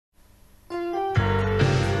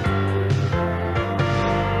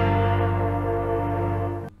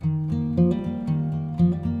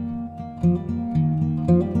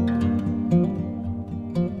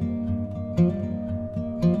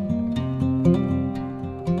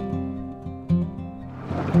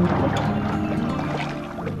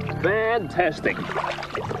Fantastic.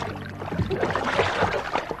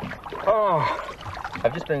 Oh,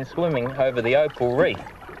 I've just been swimming over the Opal Reef,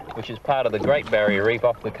 which is part of the Great Barrier Reef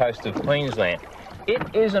off the coast of Queensland.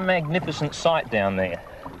 It is a magnificent sight down there.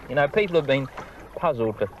 You know, people have been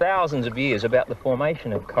puzzled for thousands of years about the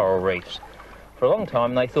formation of coral reefs. For a long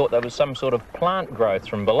time they thought there was some sort of plant growth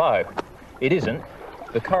from below. It isn't.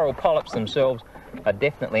 The coral polyps themselves are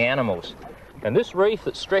definitely animals. And this reef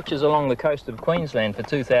that stretches along the coast of Queensland for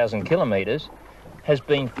 2,000 kilometres has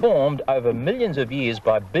been formed over millions of years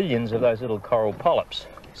by billions of those little coral polyps.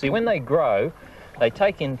 See, when they grow, they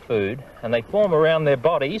take in food and they form around their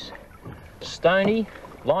bodies stony,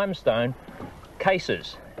 limestone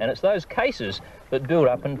cases. And it's those cases that build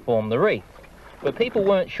up and form the reef. But people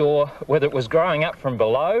weren't sure whether it was growing up from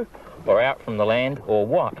below or out from the land or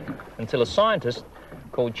what, until a scientist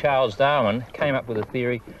called Charles Darwin came up with a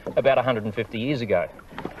theory about 150 years ago.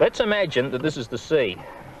 Let's imagine that this is the sea.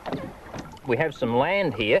 We have some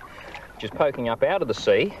land here, which is poking up out of the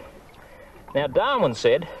sea. Now, Darwin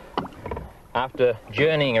said, after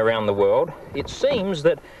journeying around the world, it seems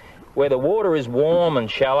that where the water is warm and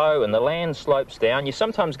shallow and the land slopes down, you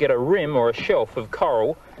sometimes get a rim or a shelf of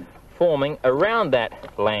coral forming around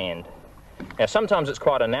that land. Now, sometimes it's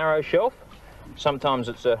quite a narrow shelf, sometimes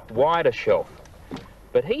it's a wider shelf.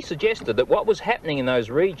 But he suggested that what was happening in those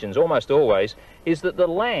regions, almost always, is that the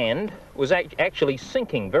land was actually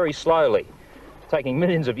sinking very slowly, taking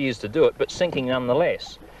millions of years to do it, but sinking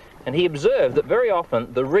nonetheless. And he observed that very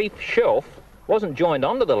often the reef shelf wasn't joined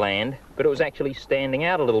onto the land, but it was actually standing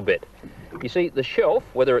out a little bit. You see, the shelf,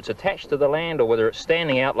 whether it's attached to the land or whether it's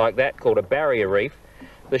standing out like that, called a barrier reef,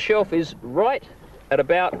 the shelf is right at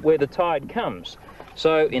about where the tide comes.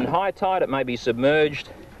 So in high tide it may be submerged,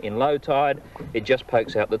 in low tide it just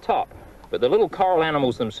pokes out the top. But the little coral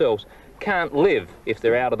animals themselves can't live if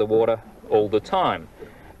they're out of the water all the time.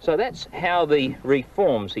 So that's how the reef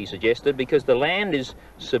forms, he suggested, because the land is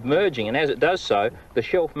submerging, and as it does so, the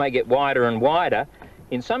shelf may get wider and wider.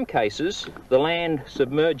 In some cases, the land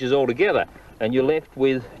submerges altogether, and you're left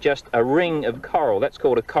with just a ring of coral. That's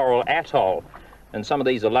called a coral atoll. And some of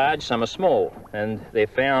these are large, some are small, and they're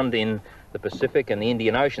found in the Pacific and the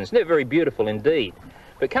Indian Oceans. They're very beautiful indeed.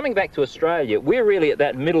 But coming back to Australia, we're really at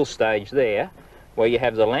that middle stage there, where you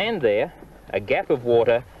have the land there, a gap of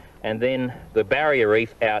water, and then the barrier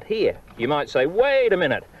reef out here. You might say, wait a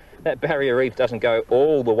minute, that barrier reef doesn't go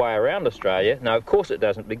all the way around Australia. No, of course it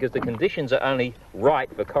doesn't, because the conditions are only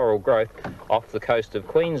right for coral growth off the coast of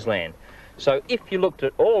Queensland. So if you looked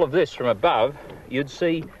at all of this from above, you'd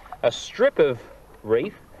see a strip of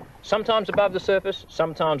reef, sometimes above the surface,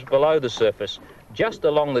 sometimes below the surface, just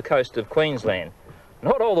along the coast of Queensland.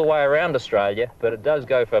 Not all the way around Australia, but it does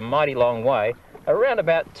go for a mighty long way, around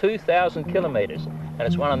about 2,000 kilometres, and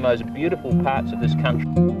it's one of the most beautiful parts of this country.